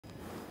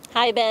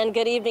Hi, Ben.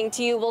 Good evening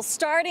to you. Well,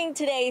 starting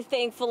today,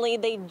 thankfully,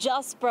 they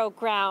just broke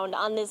ground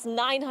on this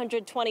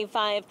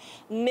 $925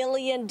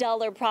 million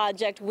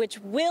project, which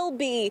will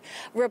be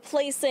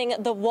replacing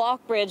the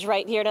walk bridge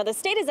right here. Now, the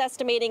state is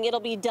estimating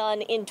it'll be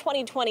done in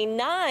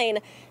 2029.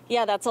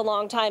 Yeah, that's a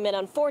long time, and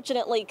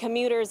unfortunately,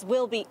 commuters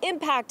will be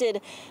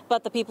impacted,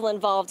 but the people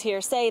involved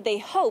here say they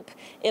hope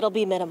it'll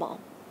be minimal.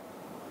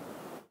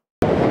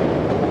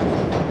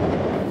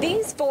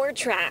 These 4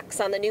 tracks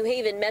on the New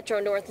Haven Metro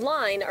North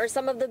line are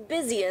some of the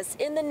busiest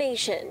in the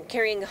nation,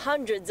 carrying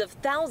hundreds of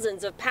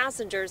thousands of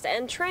passengers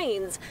and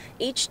trains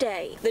each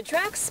day. The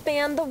tracks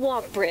span the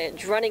walk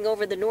bridge running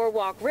over the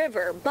Norwalk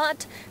River,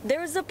 but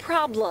there's a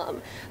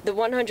problem. The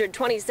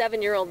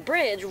 127-year-old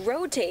bridge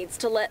rotates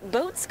to let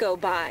boats go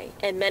by,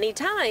 and many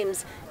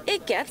times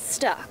it gets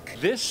stuck.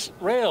 This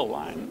rail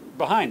line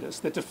behind us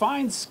that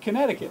defines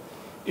Connecticut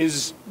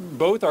is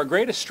both our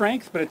greatest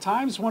strength, but at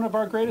times one of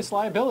our greatest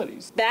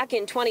liabilities. Back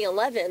in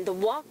 2011, the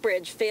walk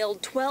bridge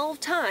failed 12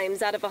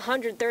 times out of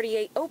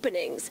 138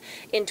 openings.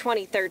 In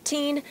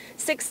 2013,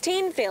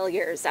 16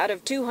 failures out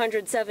of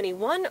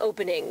 271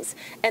 openings.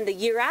 And the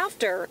year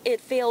after, it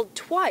failed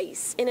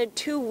twice in a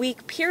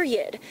 2-week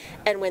period.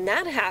 And when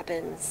that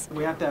happens,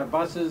 we have to have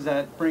buses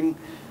that bring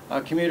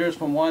commuters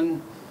from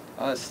one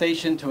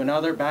station to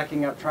another,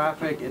 backing up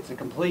traffic. It's a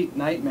complete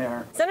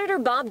nightmare. Senator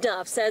Bob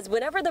Duff says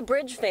whenever the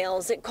bridge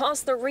fails, it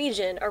costs the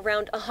region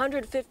around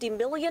 $150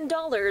 million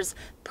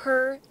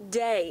per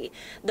day.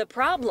 The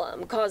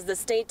problem caused the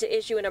state to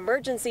issue an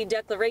emergency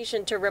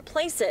declaration to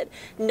replace it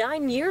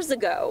 9 years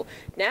ago.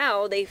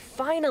 Now they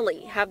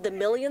finally have the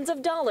millions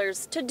of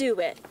dollars to do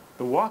it.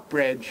 The walk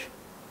bridge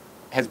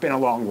has been a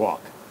long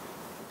walk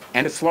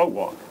and a slow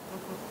walk,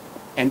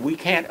 and we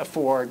can't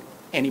afford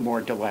any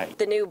more delay.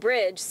 The new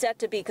bridge, set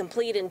to be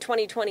complete in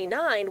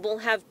 2029, will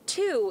have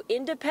 2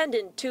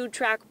 independent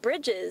 2-track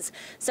bridges.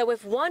 So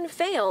if one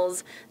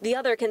fails, the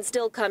other can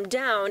still come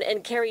down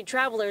and carry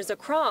travelers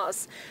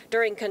across.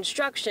 During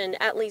construction,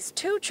 at least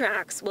 2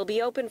 tracks will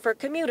be open for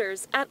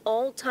commuters at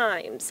all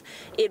times.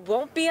 It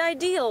won't be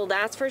ideal,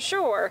 that's for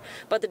sure,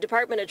 but the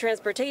Department of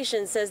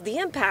Transportation says the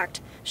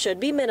impact should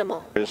be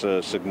minimal. There's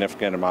a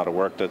significant amount of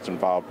work that's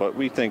involved, but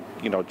we think,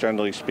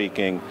 generally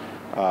speaking,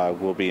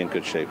 we'll be in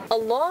good shape. A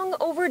long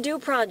overdue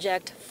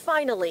project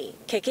finally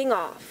kicking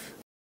off.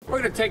 We're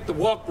going to take the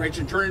walk bridge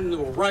and turn it into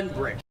a run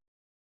bridge.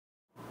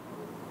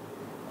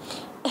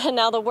 And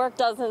now the work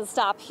doesn't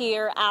stop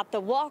here at the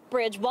walk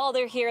bridge. While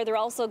they're here, they're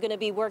also going to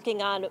be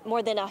working on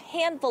more than a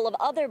handful of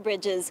other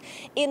bridges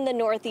in the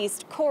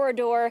Northeast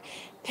corridor,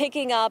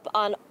 picking up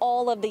on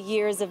all of the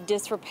years of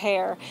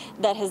disrepair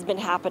that has been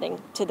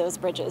happening to those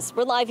bridges.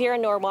 We're live here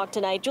in Norwalk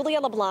tonight. Julia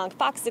LeBlanc,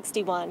 Fox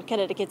 61,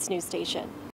 Connecticut's news station.